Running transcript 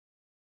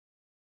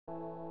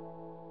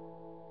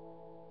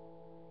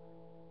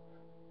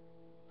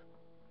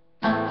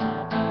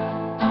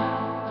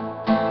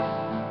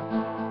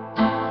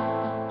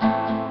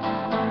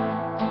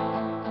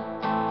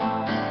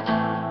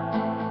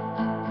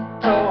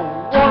Oh,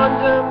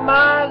 wonder,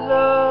 my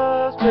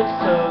love, it's been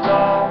so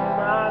long,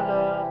 my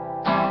love.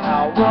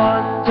 I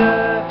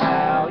wonder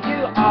how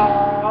you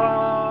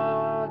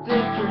are.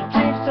 Did your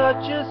dreams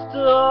touch a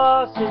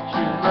star since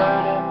you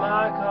rode in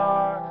my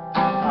car?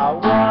 I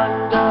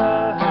wonder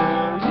who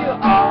you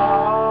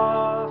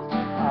are.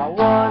 I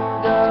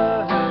wonder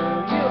who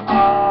you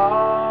are.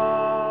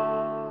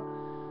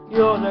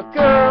 You're the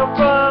girl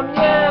from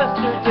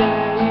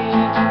yesterday.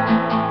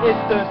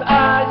 It's those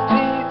eyes,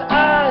 these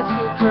eyes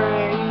so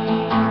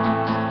crazy.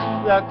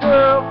 The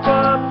girl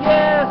from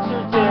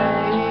yesterday.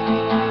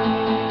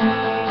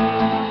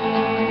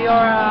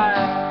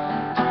 Alright.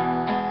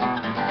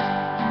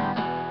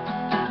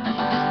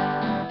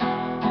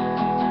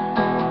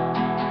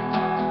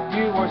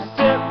 You were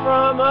sent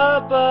from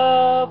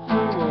above,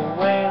 flew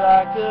away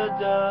like a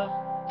dove.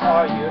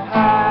 Are you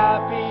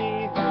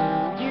happy who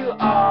you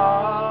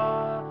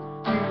are?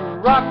 You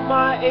rock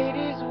my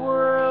 80s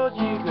world,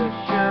 you go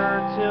sure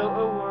to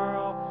a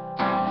whirl.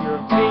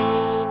 You're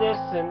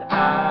Venus and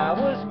I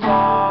was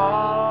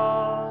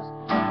Mars.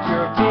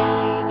 You're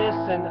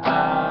Venus and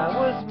I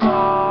was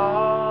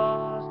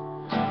Mars.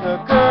 The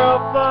girl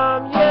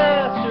from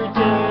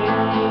yesterday.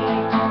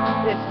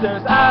 It's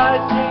those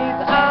eyes,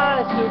 these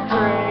eyes so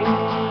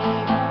crazy.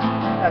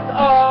 That's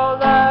all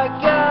I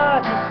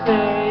got to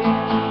say.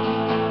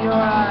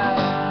 Alright.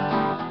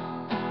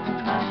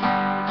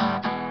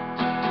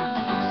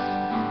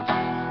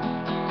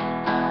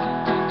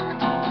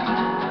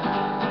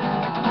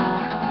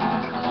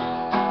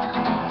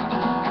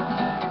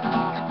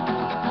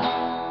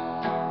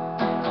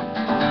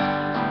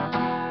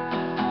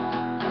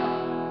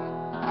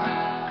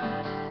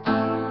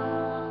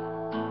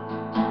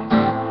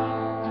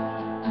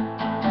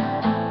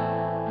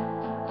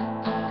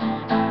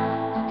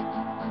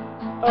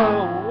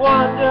 Oh,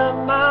 wonder,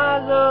 my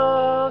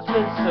love, it's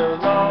been so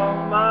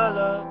long, my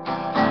love.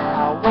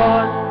 I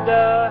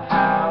wonder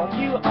how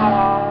you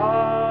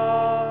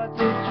are. Did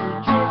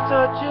your dreams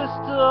touch a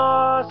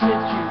star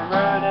since you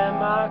rode in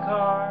my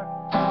car?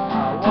 I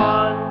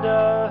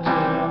wonder who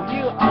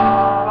you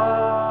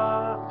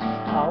are.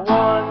 I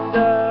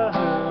wonder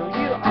who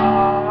you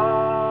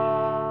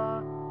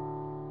are.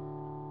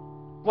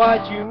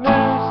 Why'd you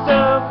move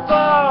so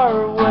far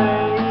away?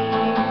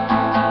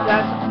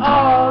 That's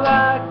all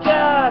I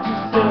got to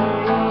say.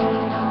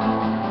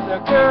 The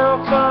girl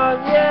from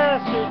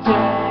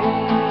yesterday.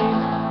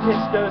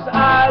 It's those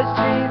eyes,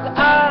 these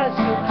eyes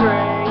so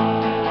crazy.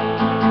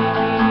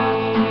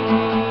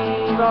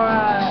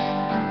 Alright.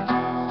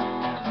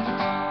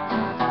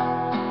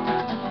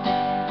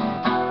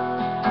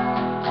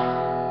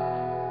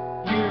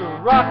 You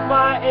rock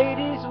my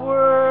 80s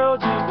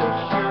world, you go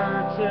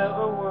sure to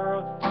a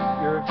world.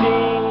 You're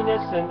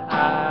Venus and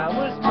I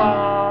was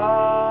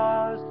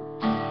Mars.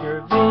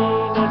 You're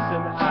Venus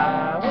and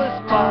I was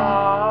Mars.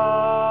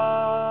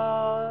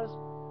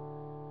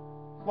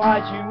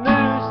 Why'd you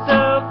move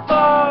so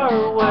far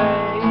away?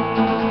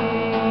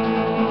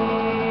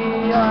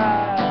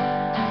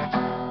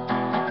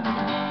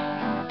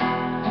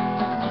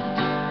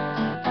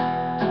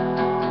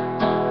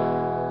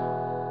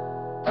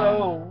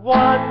 Oh,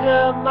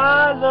 wonder,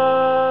 my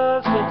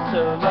love, it's been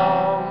so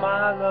long,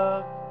 my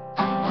love.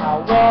 I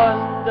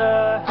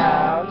wonder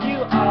how you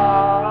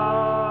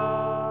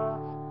are.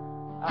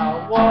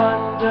 I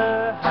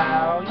wonder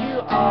how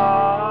you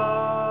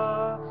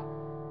are.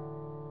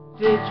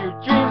 Did your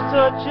dreams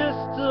touch a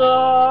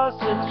star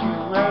since you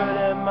rode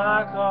in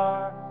my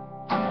car?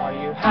 Are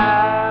you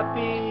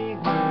happy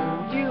who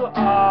you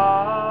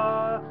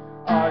are?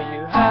 Are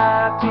you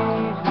happy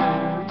who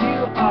you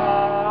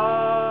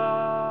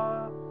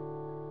are?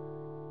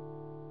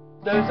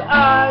 Those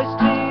eyes,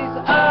 these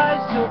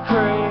eyes so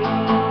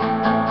crazy.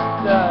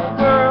 The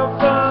girl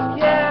from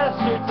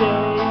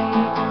yesterday.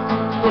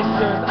 It's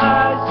those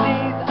eyes,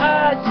 these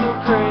eyes so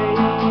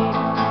crazy.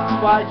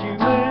 Why'd you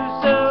move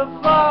so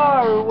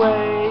far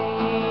away?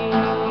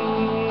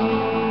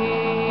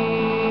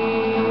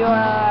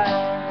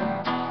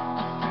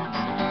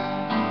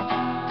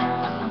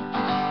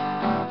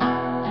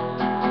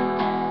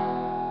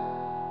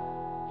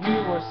 You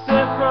were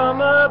sent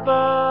from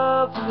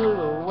above, flew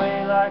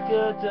away like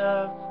a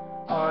dove.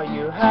 Are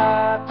you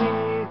happy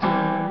who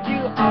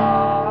you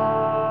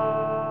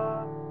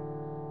are?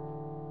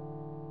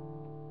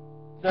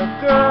 The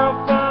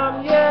girl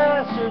from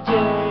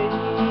yesterday.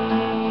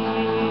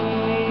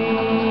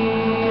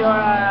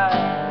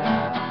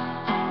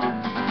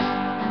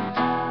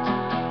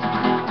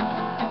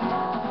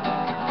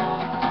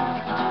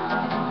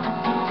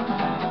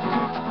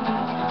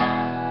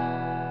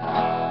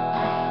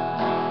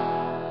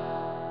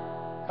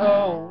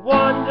 Oh,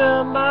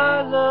 wonder,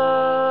 my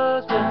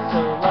love, it's been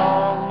so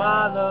long,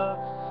 my love.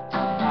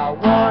 I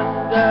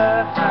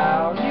wonder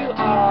how you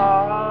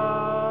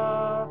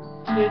are.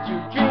 Did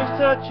your dreams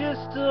touch a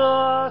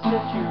star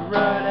since you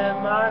rode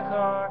in my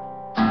car?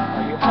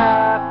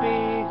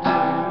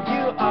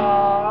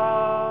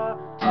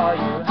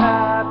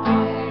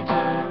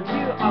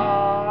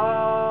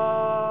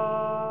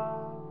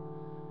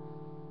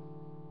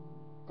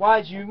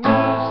 as you move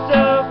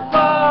so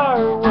far.